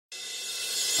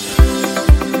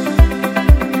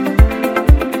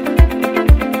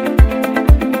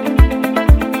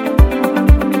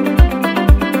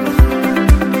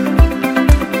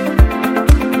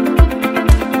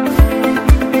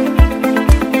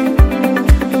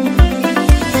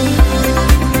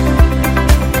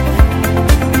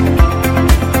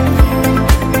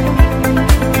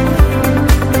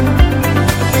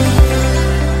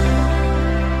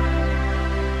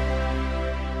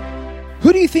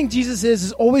think Jesus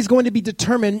is always going to be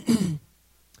determined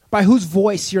by whose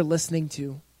voice you're listening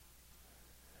to.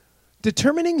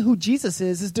 Determining who Jesus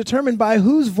is determined by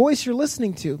whose voice you're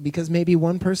listening to, because maybe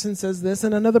one person says this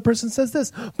and another person says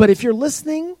this. But if you're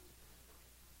listening,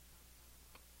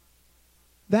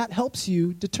 that helps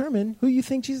you determine who you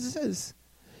think Jesus is.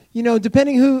 You know,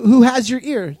 depending who has your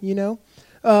ear, you know.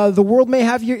 The world may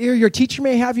have your ear, your teacher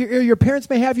may have your ear, your parents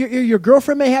may have your ear, your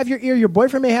girlfriend may have your ear, your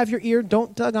boyfriend may have your ear.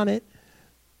 Don't tug on it.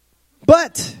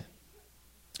 But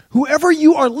whoever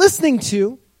you are listening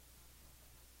to,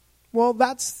 well,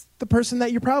 that's the person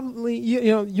that you're probably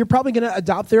going to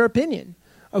adopt their opinion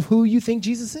of who you think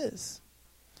Jesus is.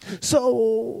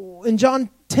 So in John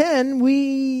 10,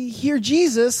 we hear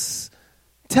Jesus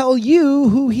tell you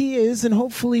who he is, and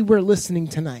hopefully we're listening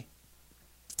tonight.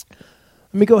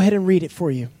 Let me go ahead and read it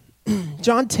for you.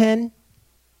 John 10,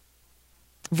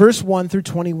 verse 1 through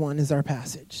 21 is our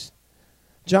passage.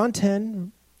 John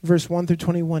 10, verse 1 through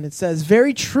 21, it says,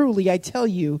 "Very truly I tell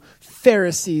you,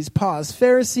 Pharisees," pause.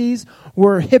 Pharisees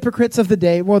were hypocrites of the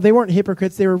day. Well, they weren't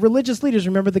hypocrites. They were religious leaders.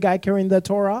 Remember the guy carrying the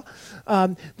Torah?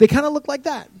 They kind of looked like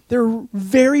that. They're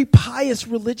very pious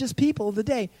religious people of the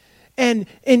day. And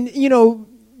you know,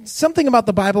 something about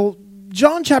the Bible,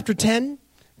 John chapter 10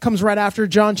 comes right after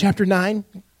John chapter 9.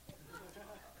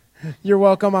 You're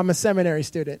welcome. I'm a seminary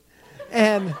student.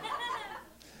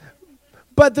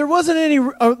 But there wasn't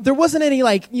any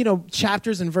like, you know,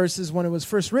 chapters and verses when it was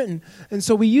first written. And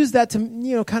so we use that to,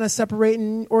 you know, kind of separate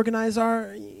and organize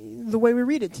the way we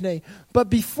read it today. But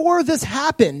before this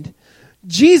happened,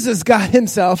 Jesus got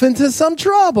himself into some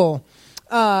trouble.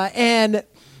 And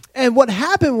what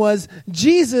happened was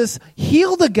Jesus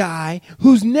healed a guy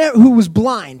who was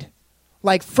blind,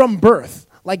 like from birth,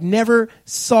 like never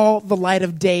saw the light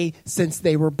of day since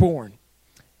they were born.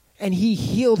 And he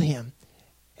healed him.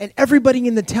 And everybody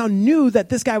in the town knew that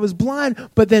this guy was blind.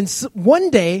 But then one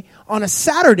day, on a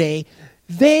Saturday,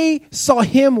 they saw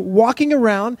him walking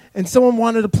around, and someone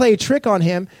wanted to play a trick on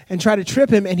him and try to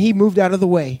trip him, and he moved out of the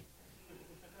way.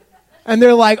 And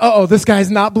they're like, uh-oh, this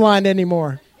guy's not blind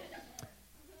anymore.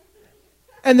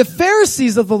 And the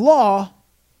Pharisees of the law,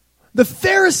 the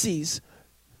Pharisees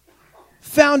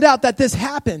found out that this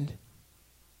happened.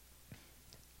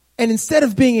 And instead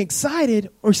of being excited,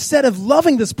 or instead of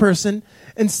loving this person,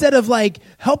 instead of like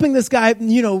helping this guy,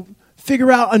 you know,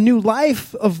 figure out a new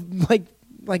life of like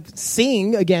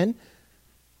seeing again,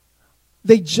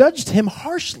 they judged him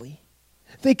harshly.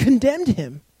 They condemned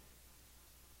him.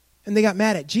 And they got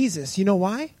mad at Jesus. You know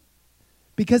why?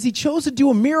 Because he chose to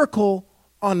do a miracle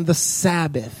on the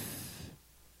Sabbath.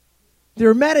 They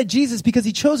were mad at Jesus because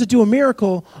he chose to do a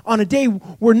miracle on a day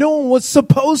where no one was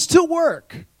supposed to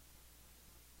work.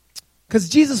 Because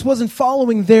Jesus wasn't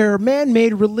following their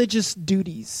man-made religious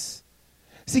duties.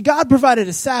 See, God provided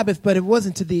a Sabbath, but it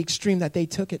wasn't to the extreme that they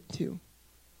took it to.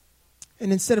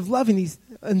 And instead of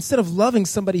loving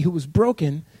somebody who was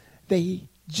broken, they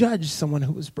judged someone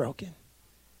who was broken.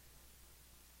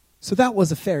 So that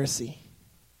was a Pharisee.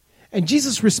 And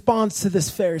Jesus responds to this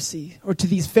Pharisee, or to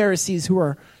these Pharisees who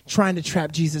are trying to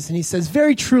trap Jesus. And he says,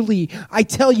 "Very truly, I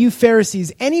tell you,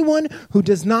 Pharisees, anyone who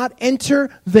does not enter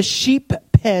the sheep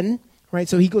pen," right?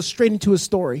 So he goes straight into a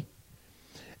story.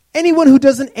 Anyone who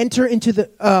does not enter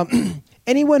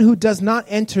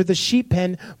the sheep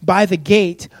pen by the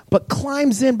gate, but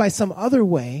climbs in by some other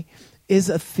way, is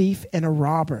a thief and a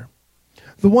robber.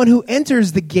 The one who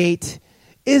enters the gate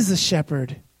is the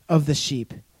shepherd of the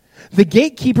sheep. The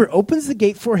gatekeeper opens the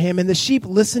gate for him, and the sheep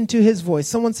listen to his voice.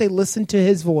 Someone say, listen to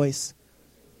his voice.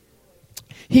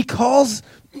 He calls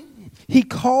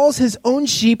his own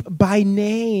sheep by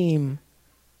name.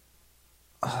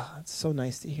 Oh, it's so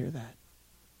nice to hear that.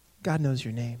 God knows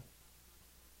your name.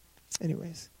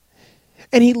 Anyways.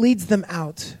 And he leads them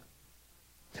out.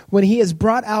 When he has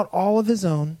brought out all of his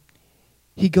own,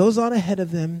 he goes on ahead of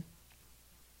them,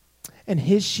 and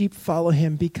his sheep follow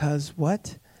him because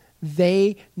what?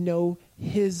 They know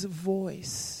his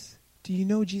voice. Do you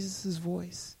know Jesus'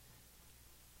 voice?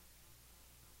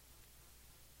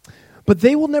 But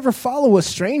they will never follow a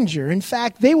stranger. In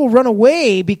fact, they will run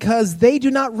away because they do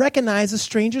not recognize a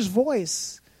stranger's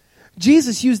voice.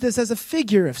 Jesus used this as a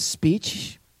figure of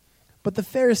speech, but the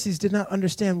Pharisees did not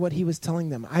understand what he was telling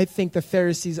them. I think the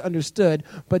Pharisees understood,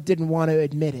 but didn't want to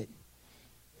admit it.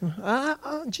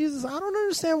 Jesus, I don't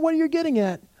understand what you're getting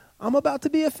at. I'm about to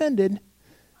be offended.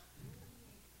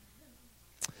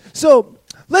 So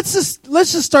let's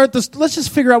just start this. Let's just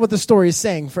figure out what the story is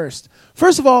saying first.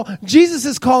 First of all, Jesus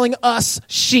is calling us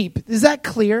sheep. Is that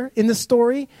clear in the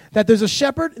story? That there's a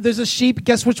shepherd, there's a sheep.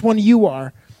 Guess which one you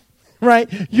are, right?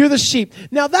 You're the sheep.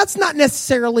 Now that's not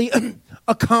necessarily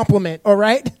a compliment, all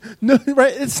right? No,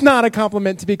 right? It's not a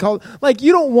compliment to be called. Like,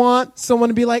 you don't want someone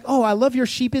to be like, oh, I love your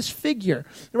sheepish figure,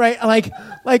 right? Like,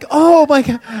 oh my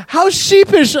God, how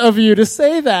sheepish of you to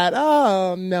say that.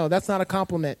 Oh, no, that's not a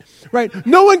compliment, right?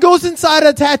 No one goes inside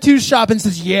a tattoo shop and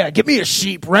says, yeah, give me a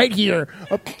sheep right here.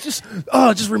 Just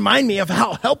remind me of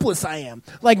how helpless I am.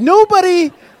 Like,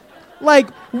 nobody,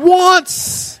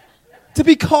 wants to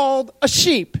be called a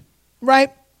sheep,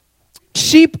 right?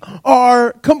 Sheep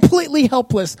are completely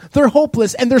helpless. They're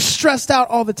hopeless and they're stressed out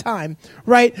all the time,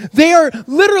 right? They are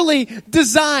literally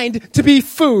designed to be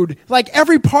food. Like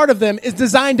every part of them is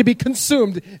designed to be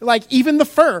consumed, like even the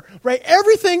fur, right?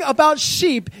 Everything about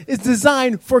sheep is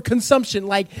designed for consumption.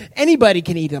 Like anybody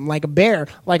can eat them, like a bear,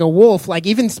 like a wolf, like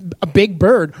even a big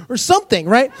bird or something,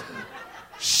 right?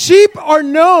 Sheep are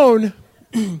known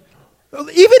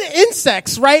even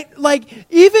insects, right?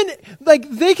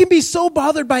 They can be so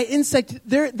bothered by insects.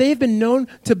 They've been known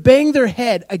to bang their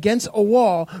head against a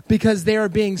wall because they are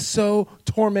being so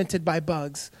tormented by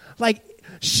bugs. Like,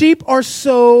 sheep are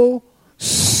so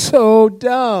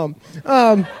dumb.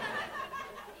 But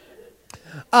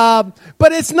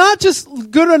it's not just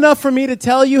good enough for me to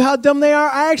tell you how dumb they are.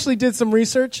 I actually did some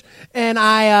research, and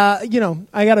I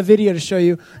got a video to show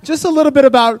you just a little bit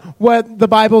about what the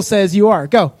Bible says you are.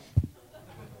 Go.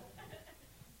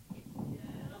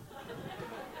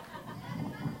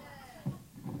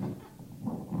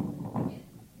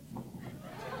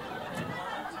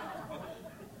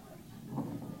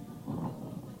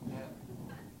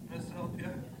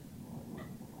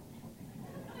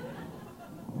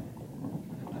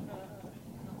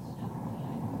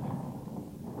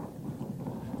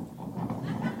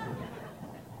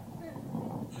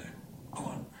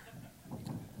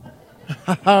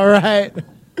 All right.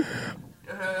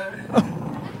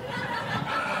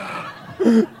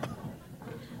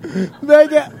 They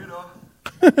get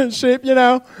sheep,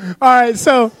 All right,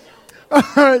 so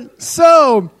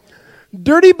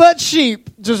dirty butt sheep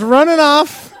just running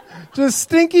off, just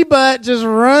stinky butt, just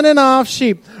running off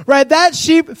sheep. Right, that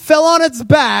sheep fell on its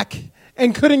back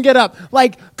and couldn't get up,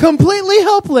 like completely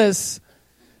helpless.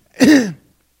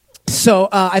 So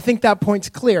I think that point's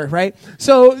clear, right?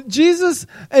 So Jesus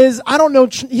is, I don't know,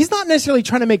 he's not necessarily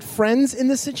trying to make friends in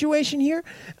this situation here,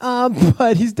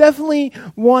 but he's definitely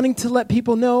wanting to let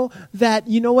people know that,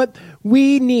 you know what,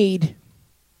 we need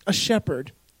a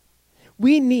shepherd.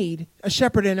 We need a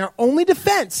shepherd, and our only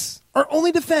defense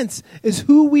is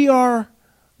who we are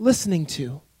listening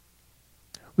to.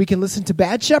 We can listen to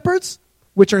bad shepherds,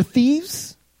 which are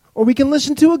thieves, or we can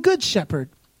listen to a good shepherd,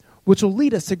 which will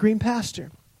lead us to green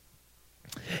pasture.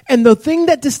 And the thing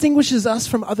that distinguishes us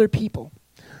from other people,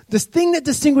 this thing that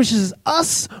distinguishes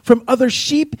us from other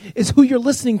sheep is who you're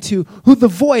listening to, who the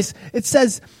voice. It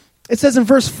says in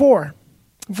verse 4,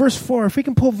 if we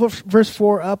can pull verse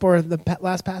 4 up, or the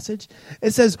last passage,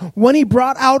 it says, when he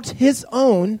brought out his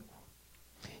own,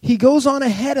 he goes on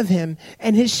ahead of him,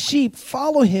 and his sheep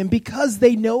follow him because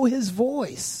they know his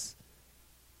voice.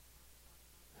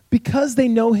 Because they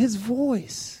know his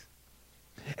voice.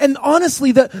 And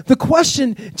honestly, the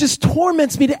question just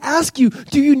torments me to ask you,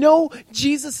 do you know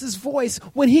Jesus' voice?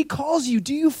 When he calls you,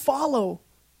 do you follow?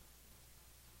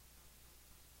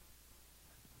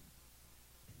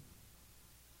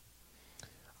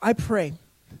 I pray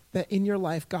that in your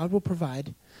life, God will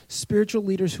provide spiritual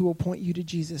leaders who will point you to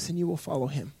Jesus and you will follow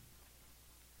him.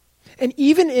 And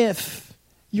even if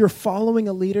you're following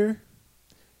a leader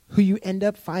who you end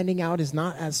up finding out is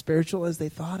not as spiritual as they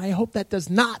thought, I hope that does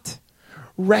not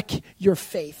wreck your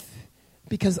faith,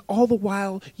 because all the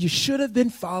while you should have been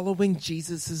following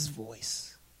Jesus'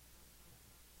 voice.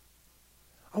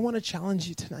 I want to challenge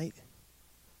you tonight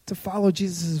to follow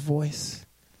Jesus' voice.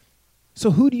 So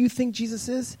who do you think Jesus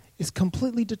is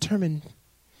completely determined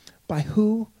by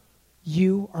who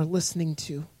you are listening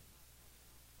to.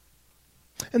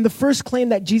 And the first claim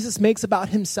that Jesus makes about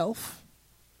himself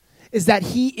is that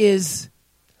he is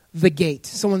the gate.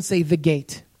 Someone say the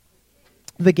gate.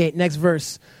 The gate. Next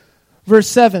verse. Verse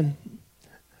 7.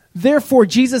 Therefore,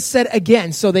 Jesus said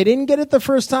again. So they didn't get it the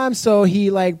first time, so he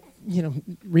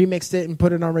remixed it and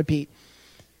put it on repeat.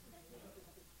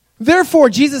 Therefore,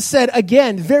 Jesus said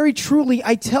again, very truly,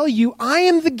 I tell you, I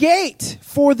am the gate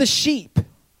for the sheep.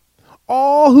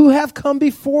 All who have come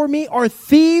before me are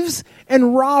thieves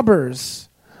and robbers,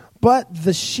 but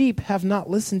the sheep have not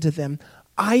listened to them.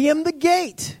 I am the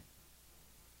gate.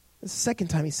 That's the second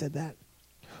time he said that.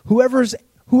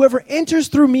 Whoever enters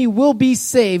through me will be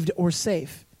saved or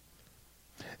safe.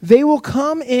 They will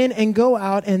come in and go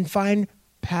out and find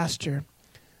pasture.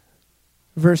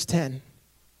 Verse 10.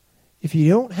 If you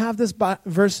don't have this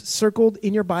verse circled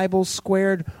in your Bible,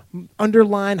 squared,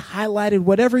 underlined, highlighted,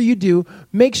 whatever you do,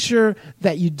 make sure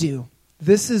that you do.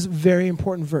 This is a very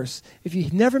important verse. If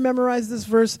you've never memorized this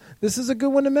verse, this is a good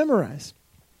one to memorize.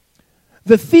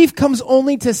 The thief comes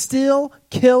only to steal,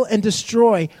 kill, and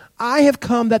destroy. I have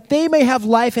come that they may have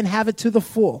life and have it to the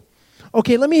full.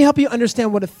 Okay, let me help you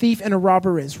understand what a thief and a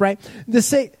robber is, right?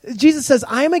 Jesus says,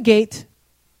 I am a gate,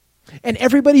 and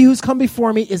everybody who's come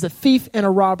before me is a thief and a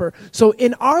robber. So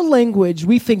in our language,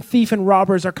 we think thief and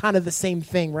robbers are kind of the same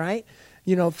thing, right?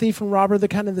 You know, thief and robber, they're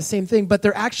kind of the same thing, but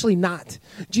they're actually not.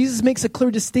 Jesus makes a clear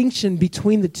distinction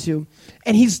between the two.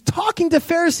 And he's talking to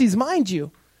Pharisees, mind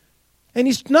you. And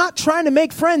he's not trying to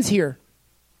make friends here.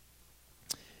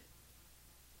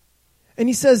 And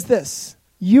he says this,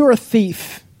 you're a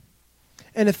thief.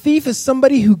 And a thief is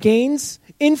somebody who gains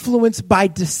influence by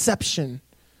deception.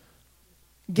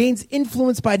 Gains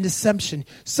influence by deception.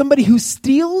 Somebody who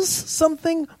steals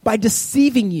something by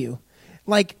deceiving you.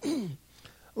 Like those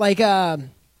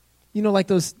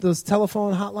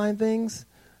telephone hotline things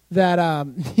that,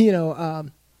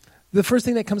 the first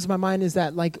thing that comes to my mind is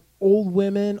that like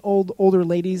older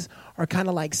ladies are kind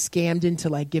of like scammed into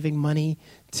like giving money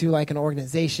to like an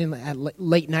organization at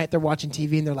late night. They're watching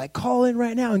TV and they're like, call in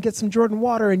right now and get some Jordan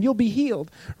water and you'll be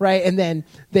healed, right? And then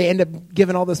they end up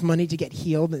giving all this money to get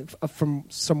healed from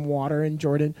some water in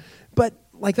Jordan. But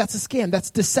like that's a scam. That's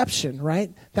deception,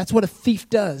 right? That's what a thief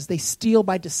does. They steal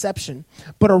by deception.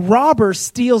 But a robber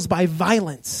steals by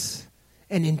violence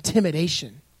and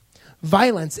intimidation.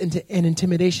 Violence and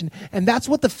intimidation. And that's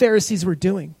what the Pharisees were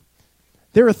doing.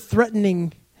 They were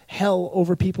threatening hell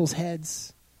over people's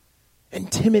heads,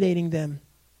 intimidating them,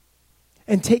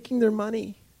 and taking their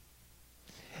money,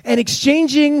 and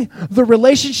exchanging the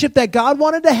relationship that God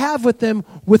wanted to have with them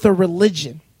with a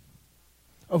religion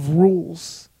of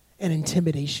rules and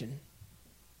intimidation.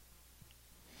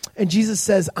 And Jesus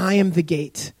says, I am the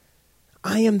gate.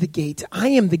 I am the gate. I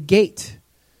am the gate.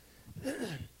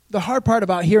 The hard part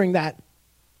about hearing that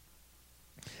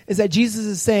is that Jesus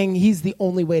is saying he's the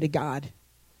only way to God.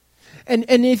 And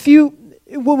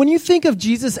when you think of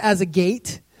Jesus as a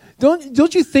gate,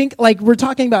 don't you think, like we're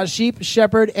talking about sheep,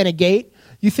 shepherd, and a gate,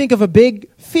 you think of a big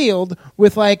field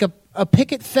with like a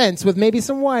picket fence with maybe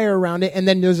some wire around it, and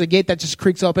then there's a gate that just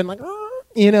creaks open like,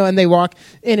 and they walk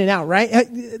in and out, right?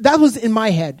 That was in my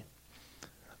head.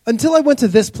 Until I went to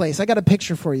this place. I got a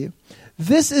picture for you.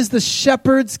 This is the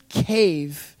shepherd's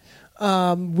cave.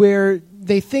 Where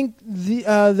they think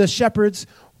the shepherds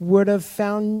would have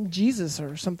found Jesus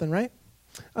or something, right?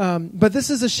 But this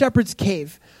is a shepherd's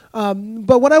cave.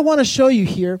 But what I want to show you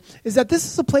here is that this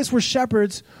is a place where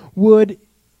shepherds would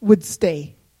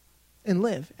stay and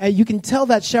live. And you can tell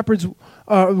that shepherds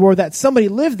or that somebody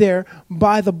lived there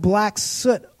by the black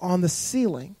soot on the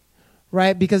ceiling,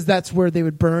 right? Because that's where they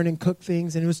would burn and cook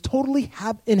things, and it was totally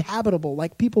inhabitable.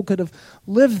 Like people could have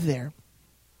lived there.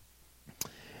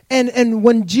 And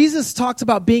when Jesus talks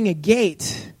about being a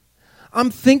gate,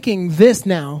 I'm thinking this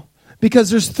now, because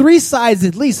there's three sides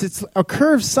at least. It's a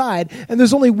curved side, and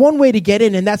there's only one way to get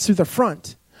in, and that's through the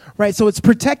front, right? So it's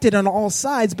protected on all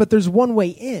sides, but there's one way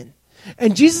in.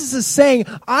 And Jesus is saying,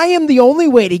 I am the only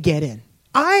way to get in.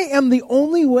 I am the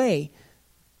only way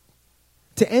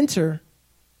to enter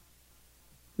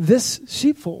this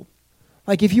sheepfold.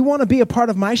 Like if you want to be a part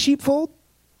of my sheepfold,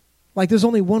 like there's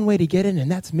only one way to get in, and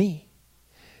that's me.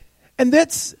 And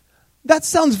that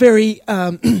sounds very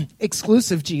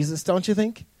exclusive, Jesus, don't you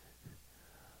think?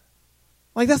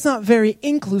 Like that's not very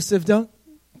inclusive, have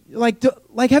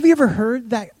you ever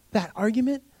heard that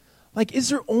argument? Like, is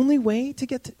there only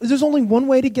there's only one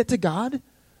way to get to God?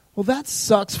 Well, that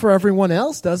sucks for everyone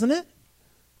else, doesn't it?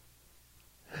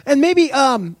 And maybe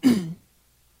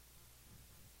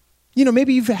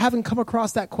maybe you haven't come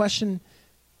across that question,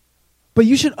 but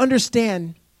you should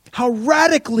understand how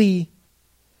radically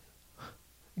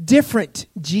different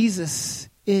Jesus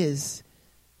is.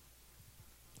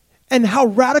 And how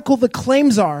radical the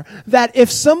claims are that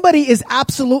if somebody is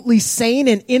absolutely sane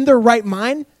and in their right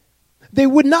mind, they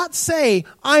would not say,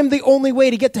 I'm the only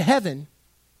way to get to heaven.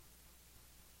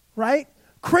 Right?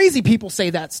 Crazy people say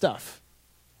that stuff.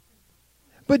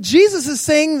 But Jesus is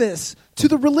saying this to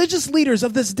the religious leaders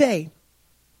of this day.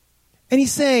 And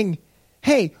he's saying,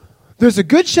 hey, there's a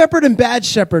good shepherd and bad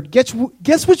shepherd.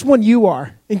 Guess which one you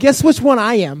are. And guess which one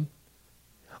I am.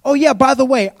 Oh yeah, by the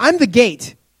way, I'm the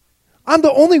gate. I'm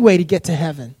the only way to get to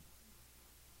heaven.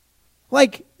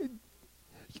 Like,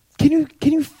 can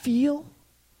you feel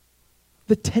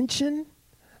the tension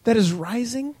that is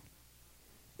rising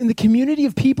in the community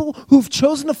of people who've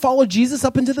chosen to follow Jesus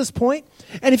up until this point.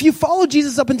 And if you follow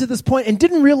Jesus up until this point and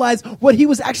didn't realize what he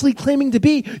was actually claiming to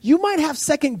be, you might have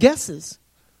second guesses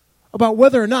about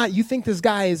whether or not you think this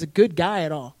guy is a good guy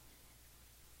at all.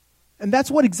 And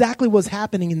that's what exactly was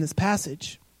happening in this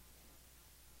passage.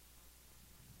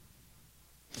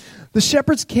 The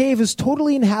shepherd's cave is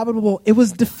totally inhabitable. It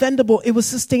was defendable. It was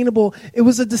sustainable. It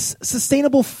was a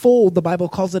sustainable fold. The Bible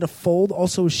calls it a fold.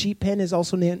 Also, a sheep pen is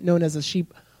also known as a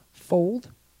sheep fold.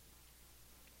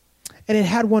 And it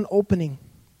had one opening.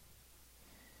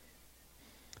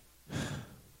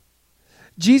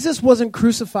 Jesus wasn't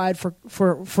crucified for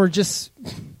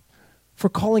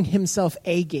calling himself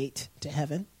a gate to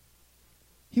heaven.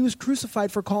 He was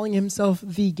crucified for calling himself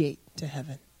the gate to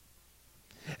heaven.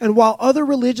 And while other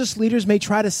religious leaders may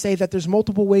try to say that there's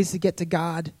multiple ways to get to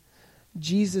God,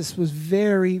 Jesus was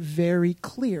very, very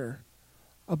clear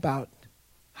about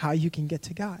how you can get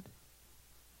to God.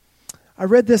 I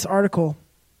read this article,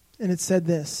 and it said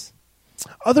this.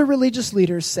 Other religious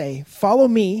leaders say, "Follow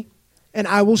me, and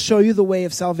I will show you the way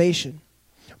of salvation."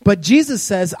 But Jesus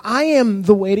says, "I am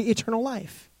the way to eternal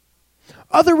life."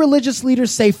 Other religious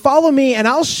leaders say, "Follow me, and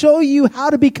I'll show you how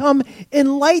to become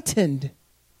enlightened."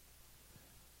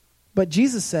 But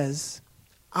Jesus says,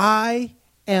 "I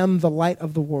am the light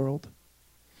of the world."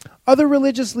 Other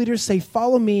religious leaders say,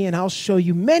 "Follow me, and I'll show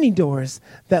you many doors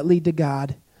that lead to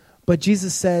God." But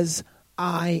Jesus says,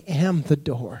 "I am the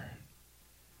door."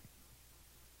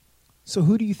 So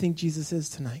who do you think Jesus is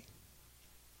tonight?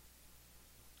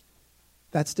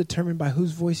 That's determined by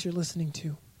whose voice you're listening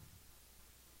to.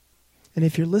 And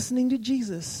if you're listening to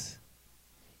Jesus,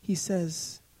 he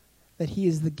says that he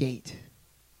is the gate.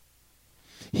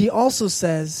 He also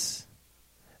says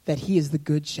that he is the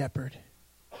good shepherd.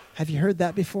 Have you heard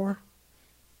that before?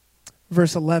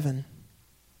 Verse 11.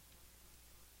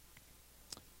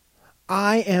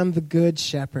 I am the good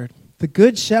shepherd. The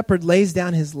good shepherd lays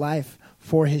down his life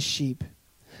for his sheep.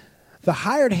 The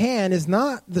hired hand is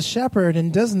not the shepherd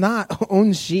and does not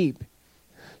own sheep.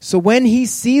 So when he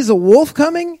sees a wolf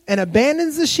coming and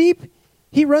abandons the sheep,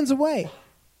 he runs away.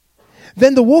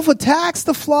 Then the wolf attacks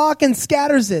the flock and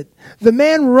scatters it. The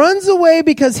man runs away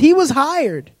because he was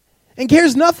hired and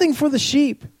cares nothing for the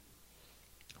sheep.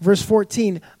 Verse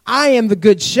 14, I am the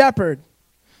good shepherd.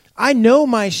 I know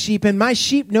my sheep and my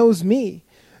sheep knows me.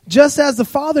 Just as the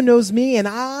Father knows me and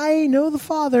I know the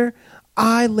Father,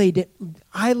 I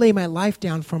lay my life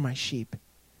down for my sheep.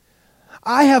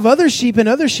 I have other sheep in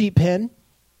other sheep pen.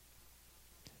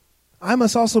 I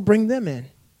must also bring them in.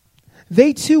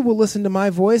 They too will listen to my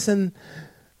voice, and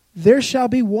there shall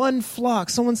be one flock.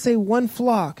 Someone say one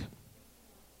flock.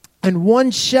 And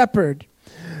one shepherd.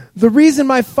 The reason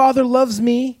my Father loves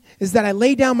me is that I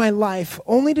lay down my life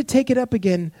only to take it up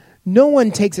again. No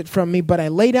one takes it from me, but I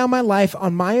lay down my life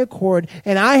on my accord,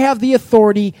 and I have the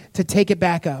authority to take it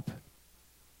back up.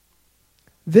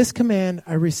 This command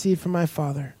I received from my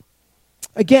Father.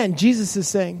 Again, Jesus is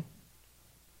saying,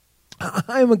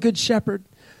 I am a good shepherd.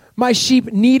 My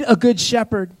sheep need a good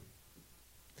shepherd.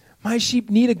 My sheep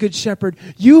need a good shepherd.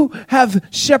 You have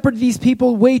shepherded these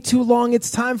people way too long.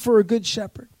 It's time for a good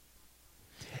shepherd.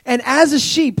 And as a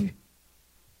sheep,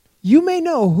 you may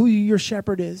know who your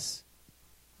shepherd is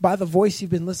by the voice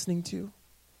you've been listening to.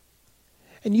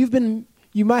 And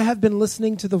you might have been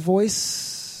listening to the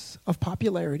voice of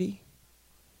popularity.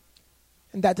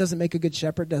 And that doesn't make a good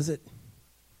shepherd, does it?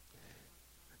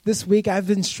 This week I've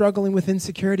been struggling with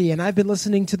insecurity, and I've been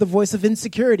listening to the voice of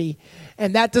insecurity,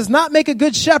 and that does not make a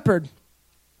good shepherd.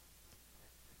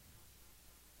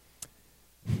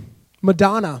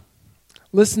 Madonna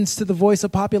listens to the voice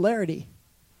of popularity.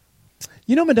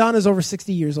 You know Madonna's over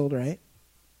 60 years old, right?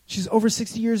 She's over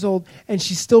 60 years old, and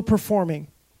she's still performing.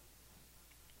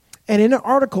 And in an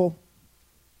article,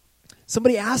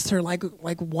 somebody asked her, like,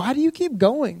 why do you keep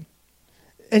going?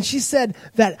 And she said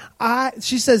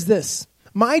she says this,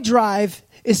 my drive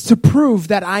is to prove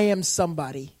that I am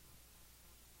somebody.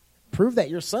 Prove that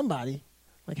you're somebody?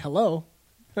 Like, hello?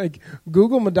 Like,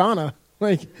 Google Madonna.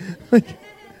 Like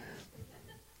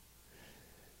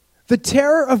the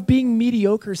terror of being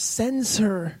mediocre sends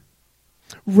her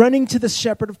running to the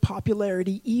shepherd of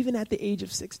popularity even at the age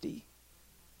of 60.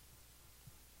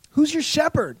 Who's your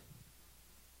shepherd?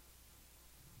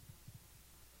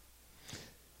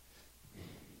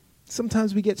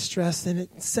 Sometimes we get stressed and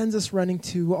it sends us running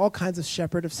to all kinds of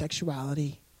shepherd of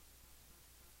sexuality,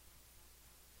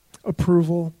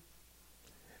 approval.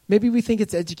 Maybe we think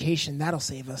it's education. That'll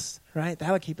save us, right?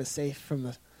 That'll keep us safe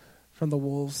from the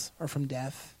wolves or from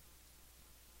death.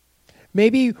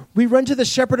 Maybe we run to the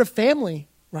shepherd of family,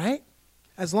 right?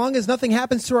 As long as nothing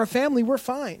happens to our family, we're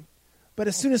fine. But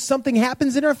as soon as something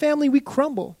happens in our family, we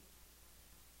crumble.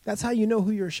 That's how you know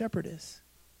who your shepherd is.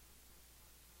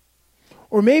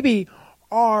 Or maybe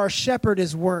our shepherd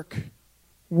is work,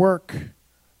 work,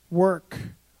 work,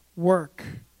 work.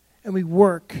 And we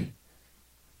work.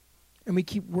 And we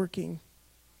keep working.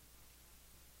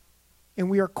 And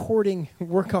we are courting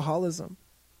workaholism.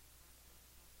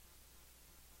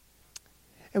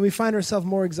 And we find ourselves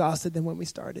more exhausted than when we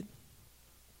started.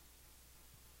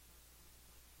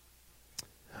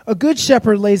 A good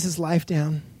shepherd lays his life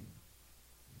down.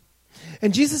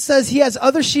 And Jesus says he has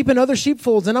other sheep and other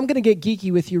sheepfolds. And I'm going to get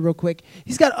geeky with you real quick.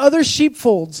 He's got other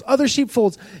sheepfolds, other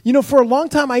sheepfolds. You know, for a long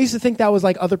time, I used to think that was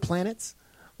like other planets.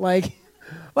 I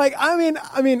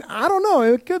mean, I don't know.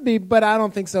 It could be, but I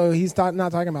don't think so. He's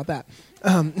not talking about that.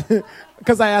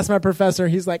 Because I asked my professor.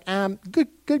 He's like,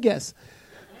 good guess.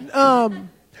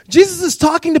 Jesus is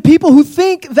talking to people who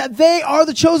think that they are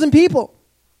the chosen people.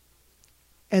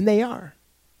 And they are.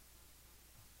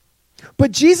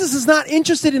 But Jesus is not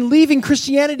interested in leaving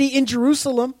Christianity in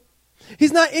Jerusalem.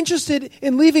 He's not interested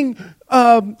in leaving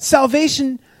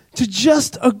salvation to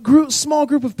just a small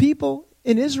group of people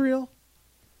in Israel.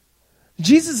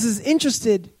 Jesus is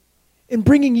interested in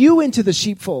bringing you into the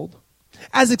sheepfold.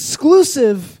 As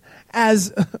exclusive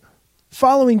as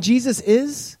following Jesus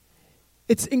is,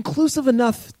 it's inclusive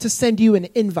enough to send you an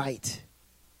invite.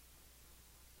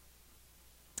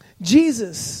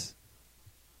 Jesus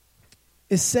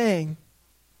is saying,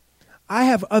 I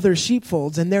have other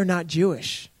sheepfolds and they're not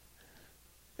Jewish.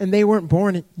 And they weren't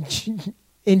born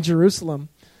in Jerusalem.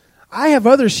 I have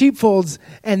other sheepfolds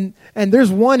and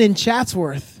there's one in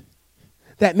Chatsworth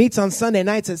that meets on Sunday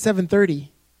nights at 7:30.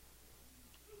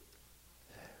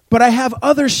 But I have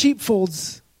other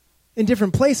sheepfolds in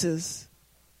different places,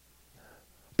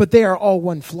 but they are all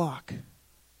one flock.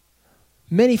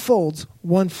 Many folds,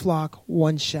 one flock,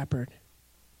 one shepherd.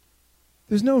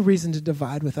 There's no reason to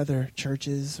divide with other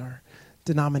churches or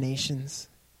denominations.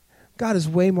 God is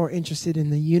way more interested in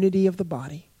the unity of the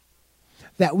body.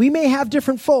 That we may have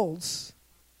different folds,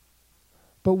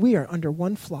 but we are under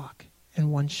one flock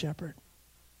and one shepherd.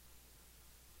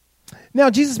 Now,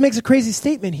 Jesus makes a crazy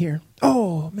statement here.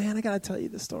 Oh, man, I got to tell you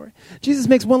this story. Jesus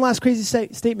makes one last crazy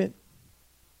statement.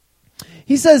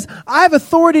 He says, I have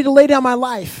authority to lay down my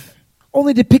life,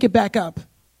 only to pick it back up.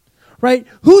 Right?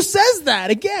 Who says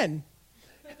that again?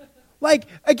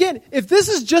 Again, if this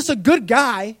is just a good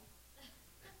guy,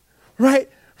 right?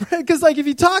 Because if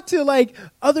you talk to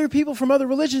other people from other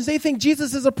religions, they think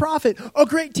Jesus is a prophet, a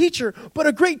great teacher. But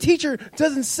a great teacher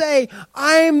doesn't say,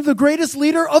 I'm the greatest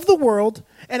leader of the world,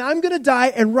 and I'm going to die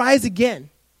and rise again.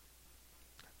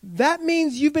 That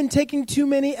means you've been taking too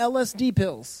many LSD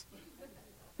pills.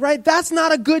 Right? That's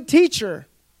not a good teacher.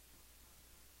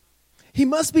 He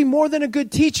must be more than a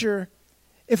good teacher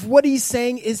if what he's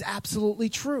saying is absolutely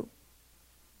true.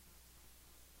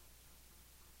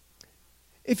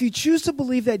 If you choose to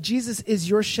believe that Jesus is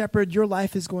your shepherd, your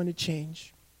life is going to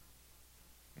change.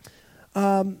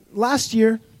 Last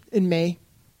year in May,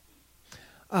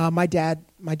 my dad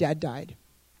died,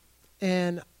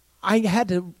 and I had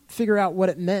to figure out what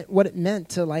it meant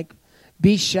to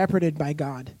be shepherded by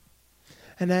God.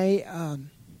 And I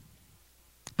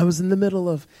was in the middle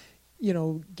of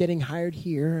getting hired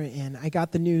here, and I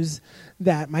got the news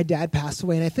that my dad passed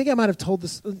away. And I think I might have told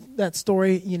that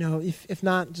story. If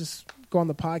not, just go on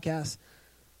the podcast.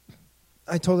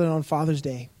 I told it on Father's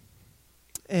Day.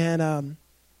 And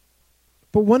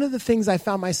but one of the things I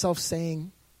found myself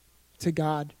saying to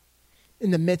God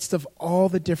in the midst of all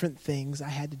the different things I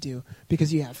had to do,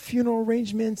 because you have funeral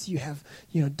arrangements, you have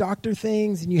doctor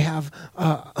things, and you have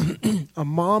a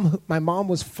mom. My mom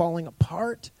was falling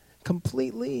apart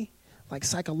completely,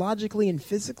 psychologically and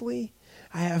physically.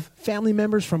 I have family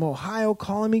members from Ohio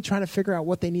calling me, trying to figure out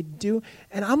what they need to do.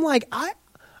 And I'm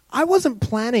I wasn't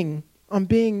planning on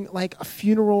being a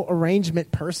funeral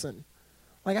arrangement person.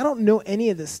 I don't know any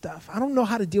of this stuff. I don't know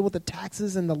how to deal with the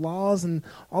taxes and the laws and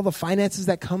all the finances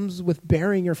that comes with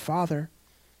burying your father.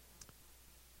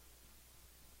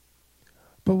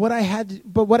 But what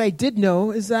I did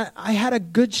know is that I had a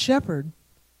good shepherd.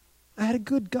 I had a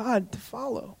good God to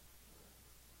follow.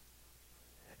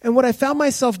 And what I found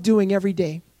myself doing every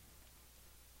day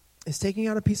is taking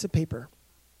out a piece of paper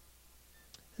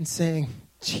and saying,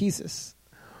 Jesus,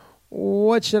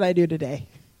 what should I do today?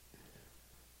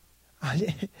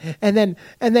 And then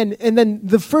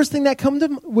the first thing that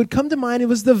would come to mind, it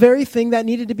was the very thing that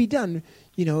needed to be done.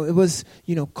 It was,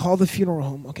 call the funeral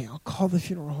home. Okay, I'll call the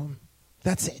funeral home.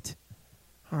 That's it.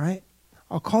 All right?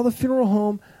 I'll call the funeral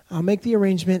home. I'll make the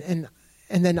arrangement,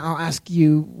 and then I'll ask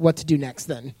you what to do next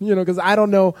then, because I don't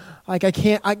know, like I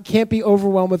can't be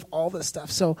overwhelmed with all this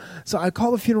stuff. So I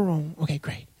call the funeral home. Okay,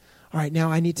 great. All right,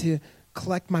 now I need to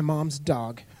collect my mom's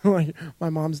dog. My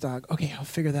mom's dog. Okay, I'll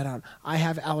figure that out. I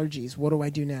have allergies. What do I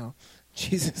do now?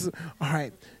 Jesus. All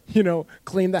right,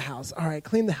 clean the house. All right,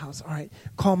 clean the house. All right,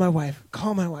 call my wife.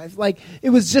 Like,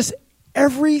 it was just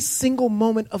every single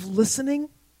moment of listening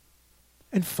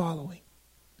and following.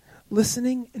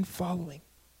 Listening and following.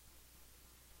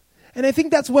 And I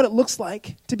think that's what it looks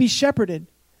like to be shepherded.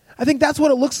 I think that's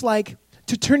what it looks like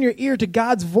to turn your ear to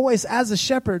God's voice as a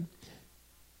shepherd.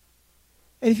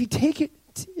 And if you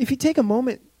take a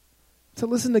moment to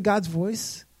listen to God's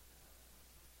voice,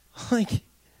 like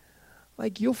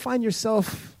you'll find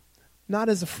yourself not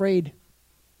as afraid,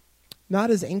 not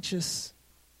as anxious.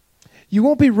 You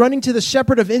won't be running to the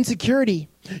shepherd of insecurity.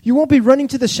 You won't be running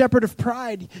to the shepherd of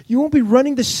pride. You won't be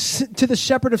running to the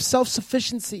shepherd of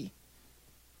self-sufficiency.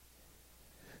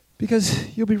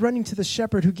 Because you'll be running to the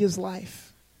shepherd who gives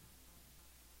life.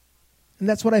 And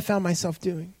that's what I found myself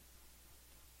doing.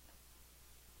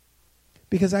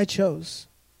 Because I chose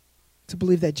to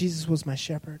believe that Jesus was my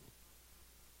shepherd.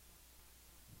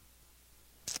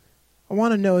 I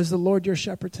want to know, is the Lord your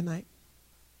shepherd tonight?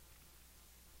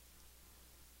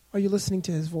 Are you listening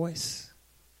to his voice?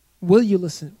 Will you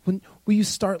listen? Will you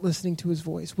start listening to his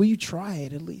voice? Will you try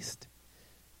it at least?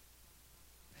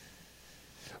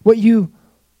 What you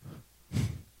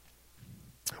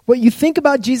think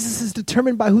about Jesus is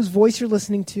determined by whose voice you're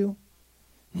listening to.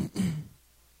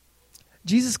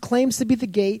 Jesus claims to be the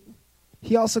gate.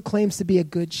 He also claims to be a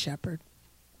good shepherd.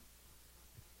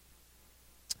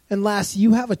 And last,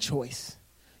 you have a choice.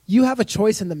 You have a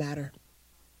choice in the matter.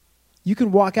 You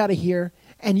can walk out of here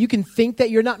and you can think that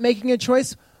you're not making a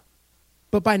choice,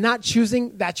 but by not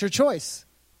choosing, that's your choice.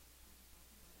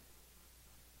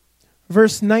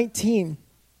 Verse 19.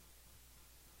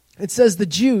 It says the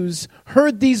Jews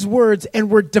heard these words and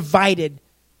were divided.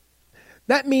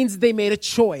 That means they made a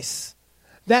choice.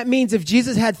 That means if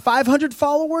Jesus had 500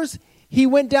 followers, he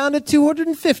went down to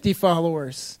 250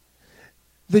 followers.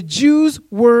 The Jews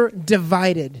were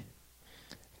divided.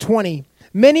 20.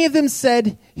 Many of them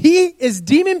said, he is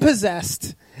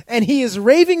demon-possessed and he is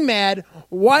raving mad.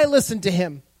 Why listen to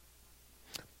him?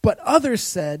 But others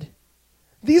said,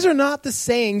 these are not the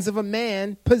sayings of a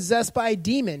man possessed by a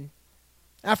demon.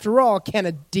 After all, can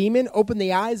a demon open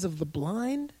the eyes of the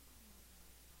blind?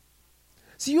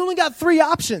 So you only got 3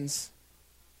 options.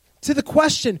 To the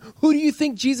question, who do you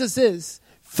think Jesus is?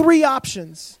 3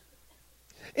 options.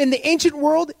 In the ancient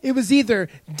world, it was either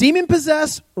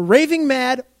demon-possessed, raving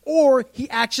mad, or he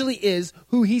actually is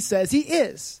who he says he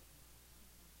is.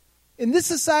 In this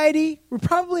society, we're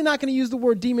probably not going to use the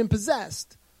word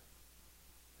demon-possessed.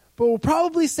 But we'll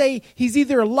probably say he's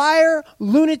either a liar,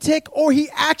 lunatic, or he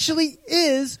actually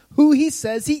is who he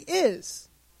says he is.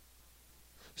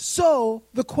 So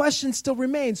the question still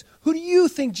remains, who do you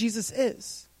think Jesus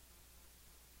is?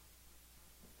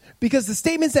 Because the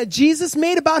statements that Jesus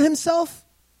made about himself,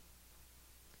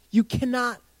 you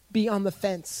cannot be on the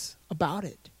fence about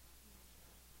it.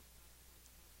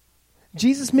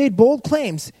 Jesus made bold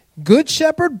claims. Good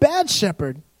shepherd, bad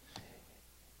shepherd.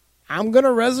 I'm going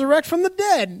to resurrect from the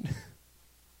dead.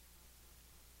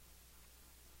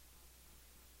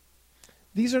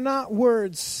 These are not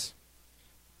words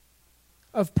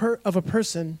of a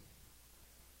person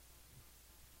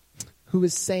who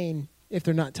is sane if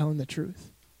they're not telling the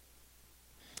truth.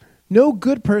 No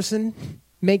good person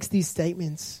makes these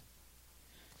statements.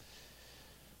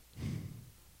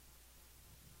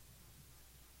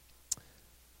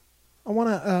 I want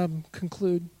to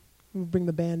conclude. We'll bring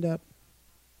the band up.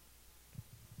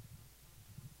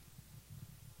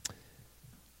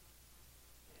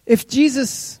 If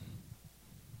Jesus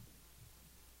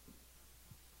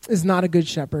is not a good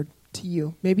shepherd to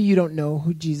you, maybe you don't know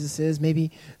who Jesus is,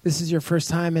 maybe this is your first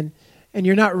time and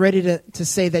you're not ready to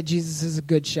say that Jesus is a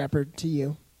good shepherd to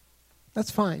you,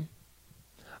 that's fine.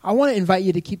 I want to invite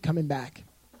you to keep coming back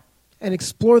and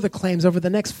explore the claims over the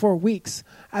next 4 weeks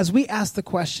as we ask the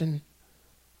question,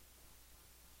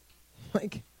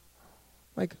 like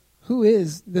who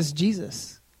is this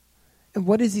Jesus? And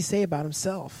what does he say about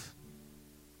himself?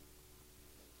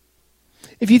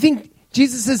 If you think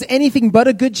Jesus is anything but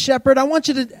a good shepherd, I want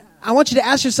you to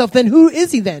ask yourself, then who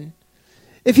is he then?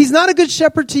 If he's not a good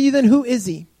shepherd to you, then who is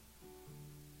he?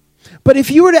 But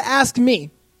if you were to ask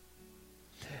me,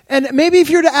 and maybe if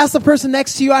you were to ask the person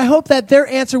next to you, I hope that their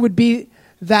answer would be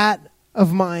that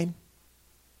of mine.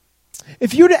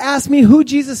 If you were to ask me who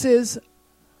Jesus is,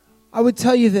 I would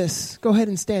tell you this. Go ahead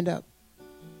and stand up.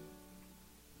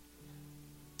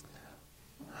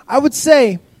 I would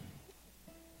say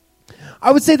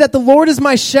I would say that the Lord is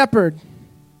my shepherd.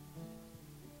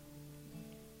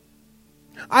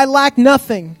 I lack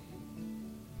nothing.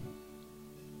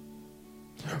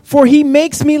 For he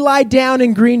makes me lie down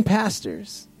in green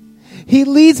pastures. He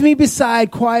leads me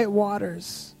beside quiet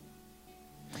waters.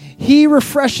 He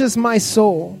refreshes my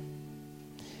soul.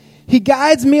 He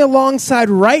guides me alongside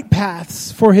right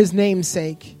paths for his name's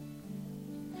sake.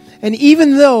 And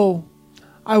even though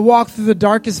I walk through the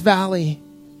darkest valley,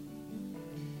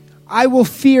 I will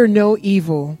fear no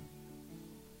evil.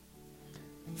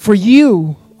 For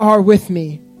you are with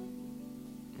me.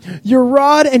 Your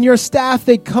rod and your staff,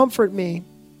 they comfort me.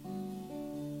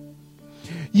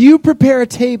 You prepare a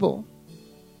table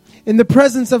in the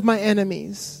presence of my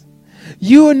enemies.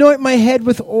 You anoint my head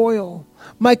with oil.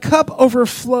 My cup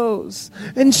overflows,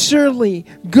 and surely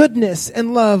goodness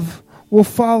and love will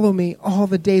follow me all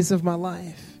the days of my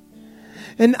life.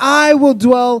 And I will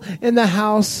dwell in the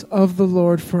house of the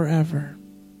Lord forever.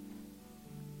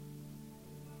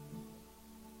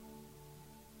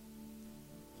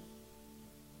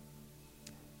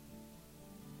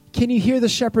 Can you hear the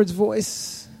shepherd's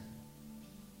voice?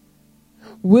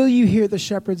 Will you hear the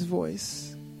shepherd's voice?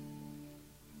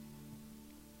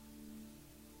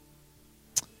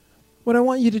 What I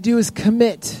want you to do is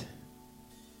commit.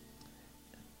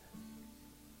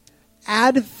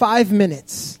 Add 5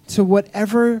 minutes to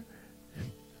whatever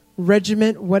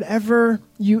regiment, whatever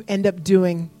you end up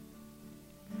doing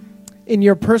in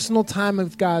your personal time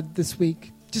with God this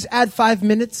week. Just add 5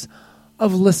 minutes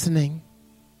of listening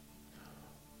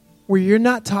where you're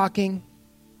not talking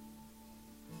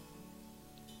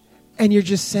and you're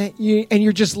just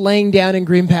you're just laying down in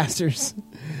green pastures.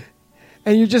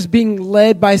 And you're just being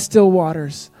led by still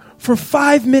waters. For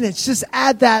 5 minutes, just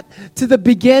add that to the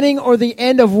beginning or the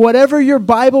end of whatever your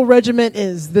Bible regiment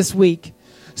is this week.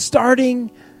 Starting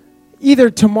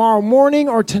either tomorrow morning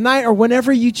or tonight or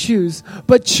whenever you choose.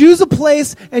 But choose a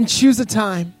place and choose a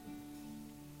time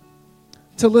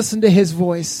to listen to his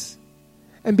voice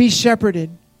and be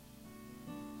shepherded.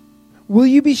 Will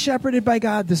you be shepherded by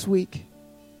God this week?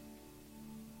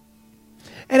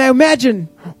 And I imagine,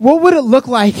 what would it look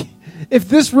like if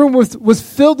this room was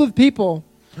filled with people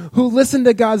who listened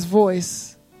to God's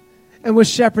voice and was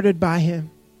shepherded by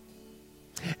him?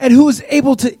 And who was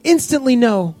able to instantly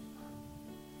know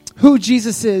who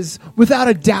Jesus is without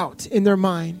a doubt in their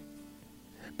mind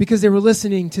because they were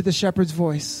listening to the shepherd's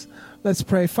voice. Let's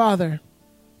pray. Father,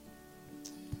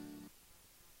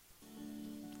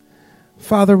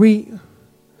 we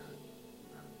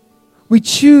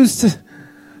choose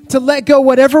to let go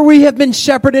whatever we have been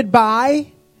shepherded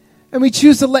by, and we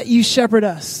choose to let you shepherd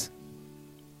us.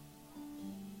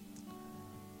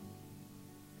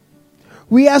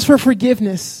 We ask for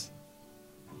forgiveness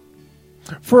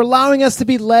for allowing us to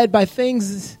be led by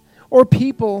things or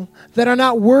people that are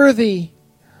not worthy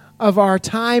of our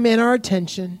time and our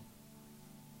attention.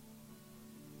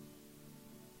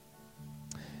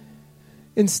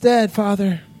 Instead,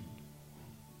 Father,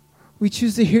 we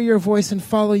choose to hear your voice and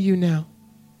follow you now.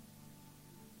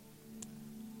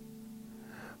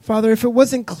 Father, if it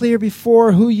wasn't clear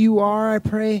before who you are, I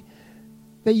pray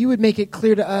that you would make it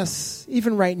clear to us,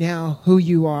 even right now, who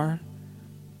you are.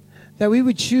 That we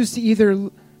would choose to either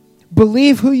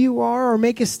believe who you are or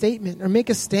make a statement or make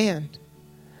a stand.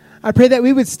 I pray that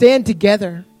we would stand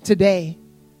together today.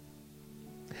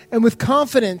 And with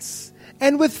confidence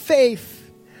and with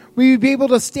faith, we would be able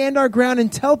to stand our ground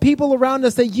and tell people around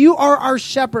us that you are our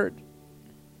shepherd.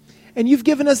 And you've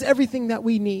given us everything that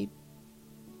we need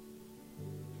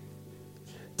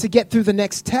to get through the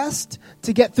next test,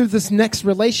 to get through this next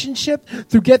relationship,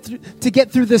 to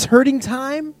get through this hurting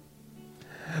time.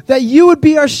 That you would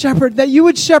be our shepherd, that you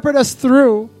would shepherd us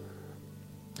through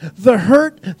the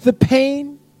hurt, the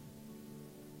pain.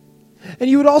 And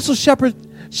you would also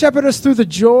shepherd us through the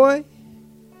joy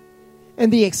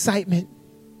and the excitement.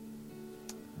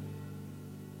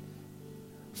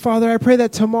 Father, I pray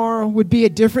that tomorrow would be a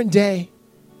different day.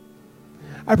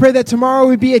 I pray that tomorrow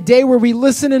would be a day where we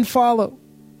listen and follow.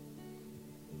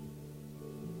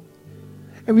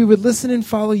 And we would listen and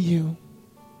follow you.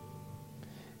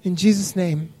 In Jesus'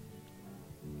 name,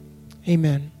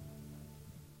 amen.